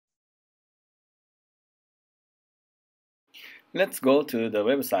Let's go to the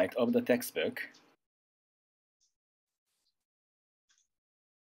website of the textbook.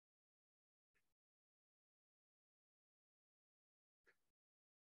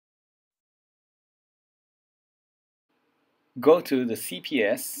 Go to the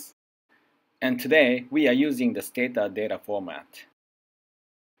CPS, and today we are using the Stata data format.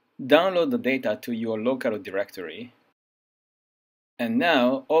 Download the data to your local directory, and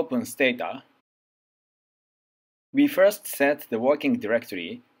now open Stata. We first set the working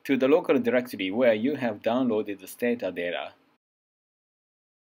directory to the local directory where you have downloaded the Stata data.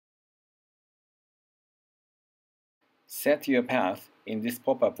 Set your path in this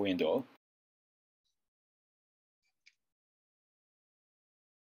pop-up window.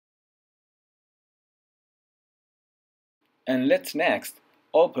 And let's next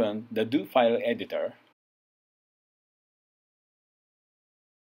open the Do File Editor.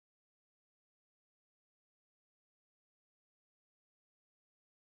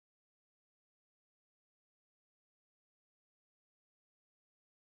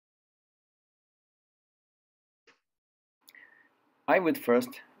 I would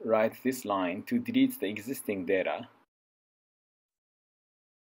first write this line to delete the existing data.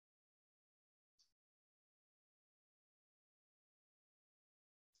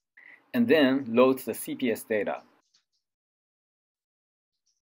 And then load the CPS data.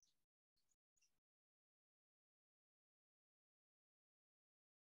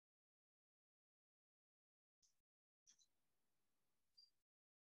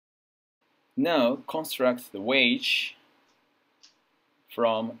 Now construct the wage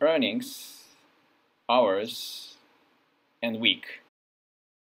from earnings, hours, and week.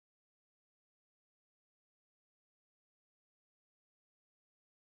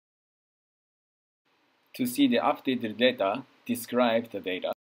 To see the updated data, describe the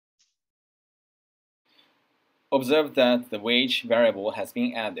data. Observe that the wage variable has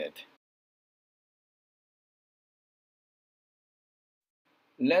been added.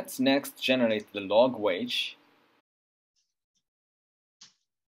 Let's next generate the log wage.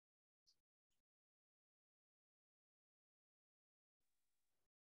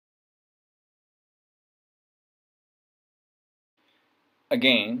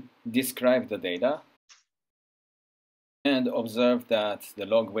 Again, describe the data and observe that the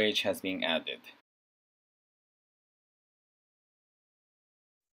log wage has been added.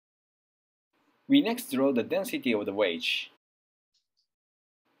 We next draw the density of the wage.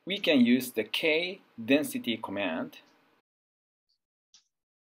 We can use the k-density command.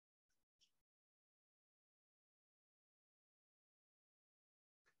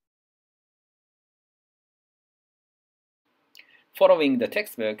 Following the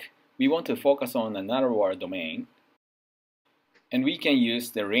textbook, we want to focus on a narrower domain, and we can use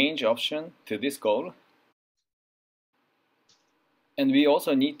the range option to this goal. And we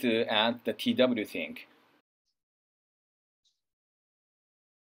also need to add the TW thing.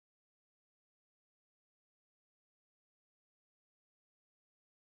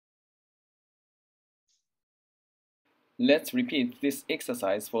 Let's repeat this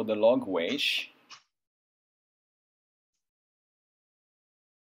exercise for the log wage.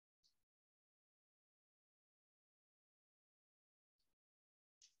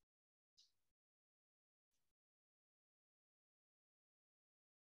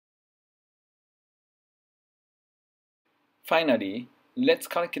 Finally, let's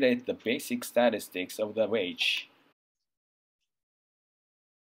calculate the basic statistics of the wage.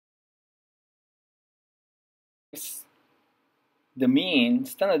 The mean,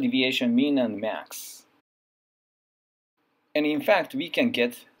 standard deviation, mean, and max. And in fact, we can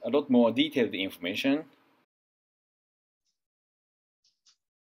get a lot more detailed information.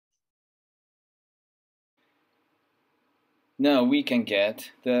 Now we can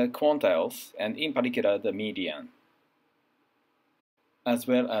get the quantiles, and in particular the median, as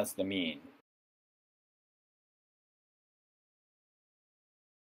well as the mean.